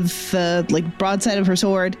smacks with the broadside of her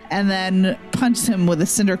sword and then punches him with a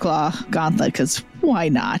Cinderclaw gauntlet, because why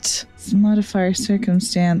not? Modifier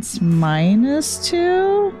circumstance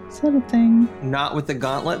 -2? Is that a thing? Not with the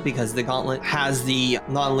gauntlet, because the gauntlet has the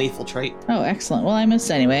non-lethal trait. Oh, excellent. Well, I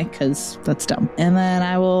missed anyway, because that's dumb. And then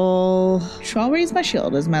I'll raise my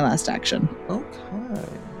shield as my last action. Okay.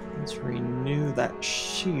 Let's renew that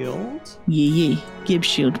shield. Yeah. Give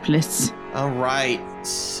shield, please. All right.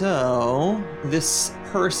 So this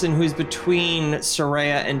person who's between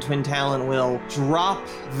Soraya and Twin Talon will drop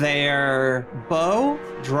their bow,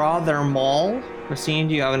 draw their maul. Christine,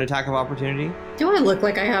 do you have an attack of opportunity? Do I look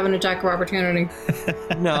like I have an attack of opportunity?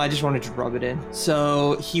 No, I just wanted to rub it in.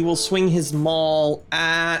 So he will swing his maul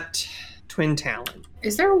at Twin Talon.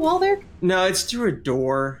 Is there a wall there? No, it's through a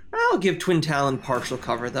door. I'll give Twin Talon partial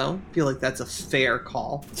cover, though. I feel like that's a fair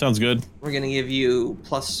call. Sounds good. We're going to give you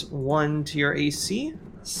 +1 to your AC.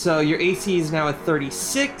 So your AC is now at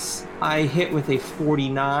 36. I hit with a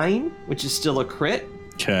 49, which is still a crit.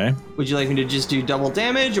 Okay. Would you like me to just do double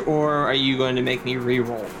damage, or are you going to make me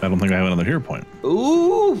re-roll? I don't think I have another hero point.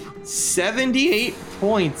 Ooh, 78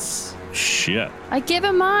 points. Shit. I give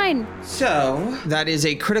him mine. So that is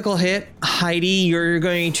a critical hit. Heidi, you're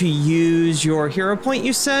going to use your hero point,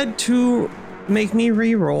 you said, to make me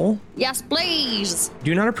re-roll. Yes, please.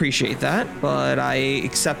 Do not appreciate that, but I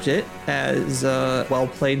accept it as a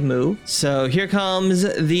well-played move. So here comes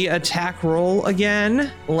the attack roll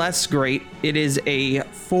again. Less great. It is a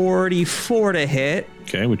 44 to hit.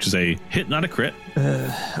 Okay, which is a hit, not a crit.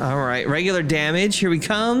 All right, regular damage. Here he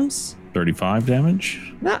comes. 35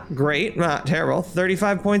 damage. Not great, not terrible.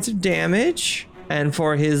 35 points of damage. And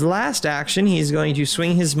for his last action, he's going to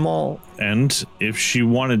swing his maul. And if she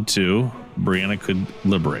wanted to, Brianna could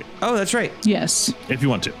liberate. Oh, that's right. Yes. If you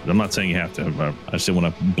want to. I'm not saying you have to. But I just didn't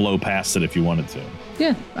want to blow past it if you wanted to.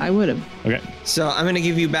 Yeah, I would have. Okay. So I'm going to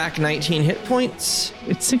give you back 19 hit points.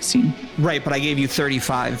 It's 16. Right, but I gave you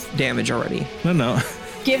 35 damage already. No.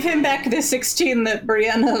 Give him back the 16 that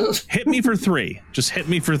Brianna... Hit me for 3. Just hit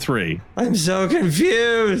me for 3. I'm so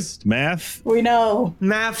confused. Math. We know.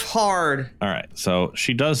 Math hard. All right. So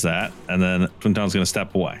she does that. And then Twin Talon's going to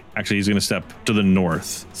step away. Actually, he's going to step to the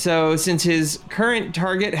north. So since his current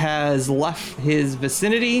target has left his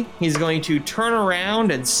vicinity, he's going to turn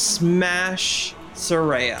around and smash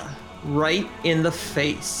Soraya right in the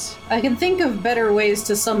face. I can think of better ways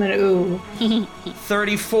to summon Ooh.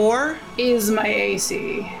 34. Is my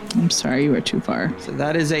AC. I'm sorry, you were too far. So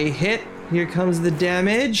that is a hit. Here comes the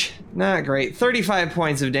damage. Not great. 35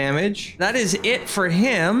 points of damage. That is it for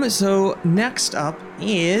him. So next up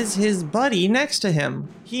is his buddy next to him.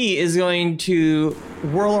 He is going to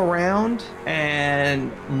whirl around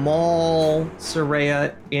and maul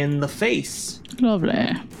Soraya in the face.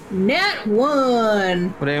 Lovely. Nat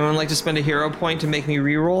 1. Would anyone like to spend a hero point to make me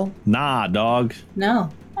reroll? Nah, dog. No.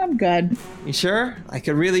 I'm good. You sure? I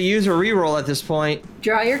could really use a reroll at this point.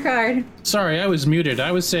 Draw your card. Sorry, I was muted.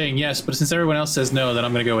 I was saying yes, but since everyone else says no, then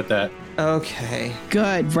I'm going to go with that. Okay.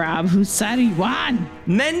 Good, Rob. Whose side are you on?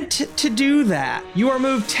 Meant to do that. You are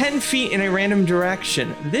moved 10 feet in a random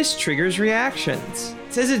direction. This triggers reactions.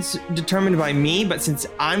 It says it's determined by me, but since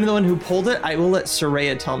I'm the one who pulled it, I will let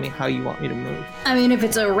Soraya tell me how you want me to move. I mean, if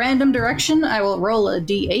it's a random direction, I will roll a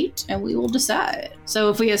d8 and we will decide. So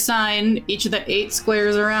if we assign each of the 8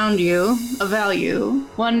 squares around you a value,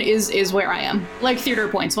 1 is where I am. Like theater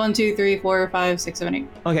points. 1, 2, 3, 4, 5, 6, 7, 8.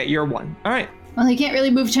 Okay, you're 1. All right. Well, he can't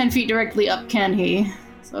really move 10 feet directly up, can he?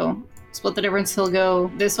 So split the difference, he'll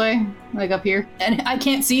go this way, like up here. And I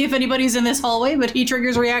can't see if anybody's in this hallway, but he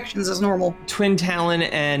triggers reactions as normal. Twin Talon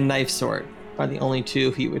and Knife Sword are the only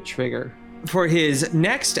 2 he would trigger. For his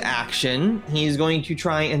next action, he's going to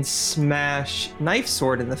try and smash Knife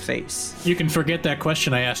Sword in the face. You can forget that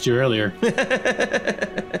question I asked you earlier.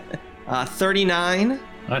 39.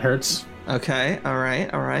 That hurts. Okay, all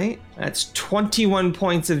right. That's 21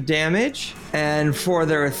 points of damage. And for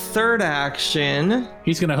their third action,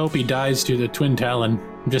 He's going to hope he dies to the Twin Talon.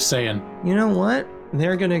 I'm just saying. you know what?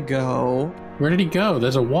 They're gonna go. Where did he go?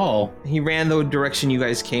 There's a wall. He ran the direction you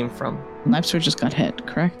guys came from. Knife Sword just got hit,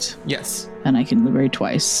 correct? Yes. And I can liberate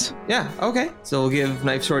twice. Yeah, okay. So we'll give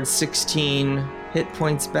Knife Sword 16 hit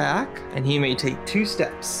points back, and he may take 2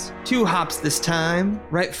 steps. 2 hops this time.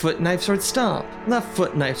 Right foot, Knife Sword stomp. Left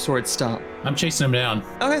foot, Knife Sword stomp. I'm chasing him down.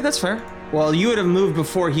 Okay, that's fair. Well, you would have moved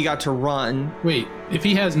before he got to run. Wait, if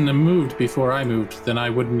he hasn't moved before I moved, then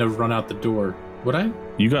I wouldn't have run out the door. Would I?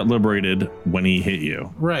 You got liberated when he hit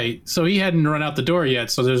you. Right. So he hadn't run out the door yet,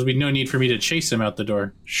 so there's be no need for me to chase him out the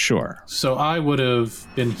door. Sure. So I would have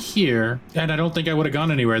been here, and I don't think I would have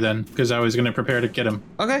gone anywhere then, because I was going to prepare to get him.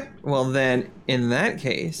 Okay, well then, in that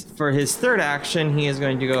case, for his third action, he is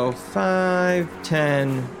going to go 5,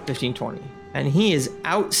 10, 15, 20. And he is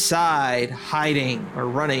outside hiding, or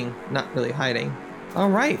running, not really hiding. All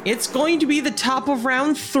right, it's going to be the top of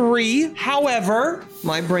round 3. However,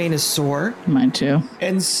 my brain is sore. Mine too.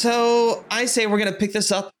 And so I say we're going to pick this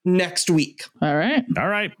up next week. All right. All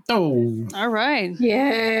right. Oh. All right.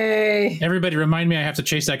 Yay. Everybody remind me I have to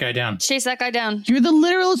chase that guy down. Chase that guy down. You're the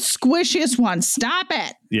literal squishiest one. Stop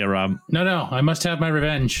it. Yeah, Rob. No, I must have my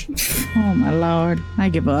revenge. Oh, my lord. I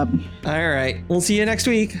give up. All right, we'll see you next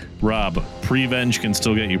week. Rob, prevenge can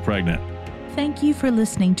still get you pregnant. Thank you for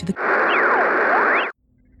listening to the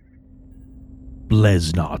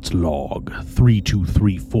Blesnot's log,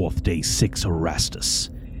 3234th day 6 Erastus.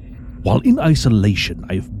 While in isolation,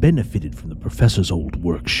 I have benefited from the professor's old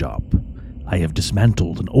workshop. I have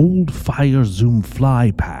dismantled an old Fire Zoom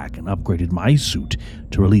fly pack and upgraded my suit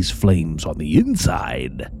to release flames on the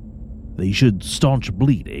inside. They should staunch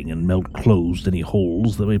bleeding and melt closed any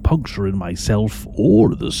holes that may puncture in myself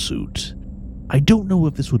or the suit. I don't know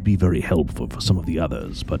if this would be very helpful for some of the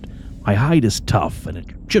others, but my hide is tough and it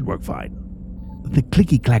should work fine. The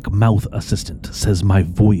clicky-clack mouth assistant says my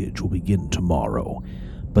voyage will begin tomorrow,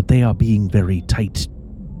 but they are being very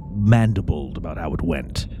tight-mandibled about how it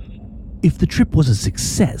went. If the trip was a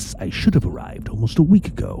success, I should have arrived almost a week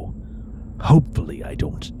ago. Hopefully I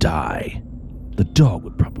don't die. The dog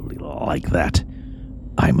would probably like that.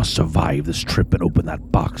 I must survive this trip and open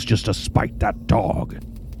that box just to spite that dog.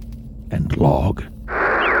 And log.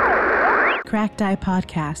 Cracked Eye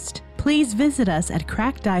Podcast. Please visit us at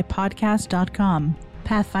crackedeyepodcast.com.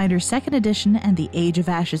 Pathfinder 2nd Edition and the Age of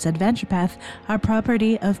Ashes Adventure Path are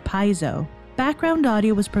property of Paizo. Background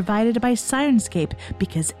audio was provided by Sirenscape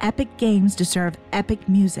because epic games deserve epic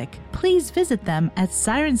music. Please visit them at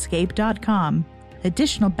sirenscape.com.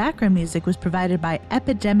 Additional background music was provided by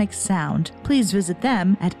Epidemic Sound. Please visit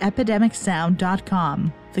them at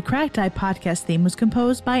epidemicsound.com. The Cracked Eye Podcast theme was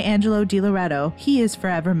composed by Angelo DiLoretto. He is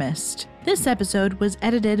forever missed. This episode was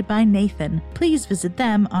edited by Nathan. Please visit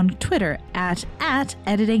them on Twitter at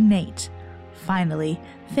 @editingnate. Finally,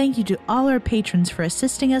 thank you to all our patrons for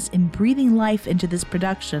assisting us in breathing life into this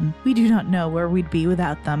production. We do not know where we'd be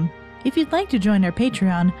without them. If you'd like to join our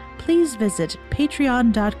Patreon, please visit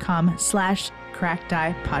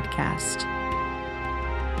patreon.com/crackedeyepodcast.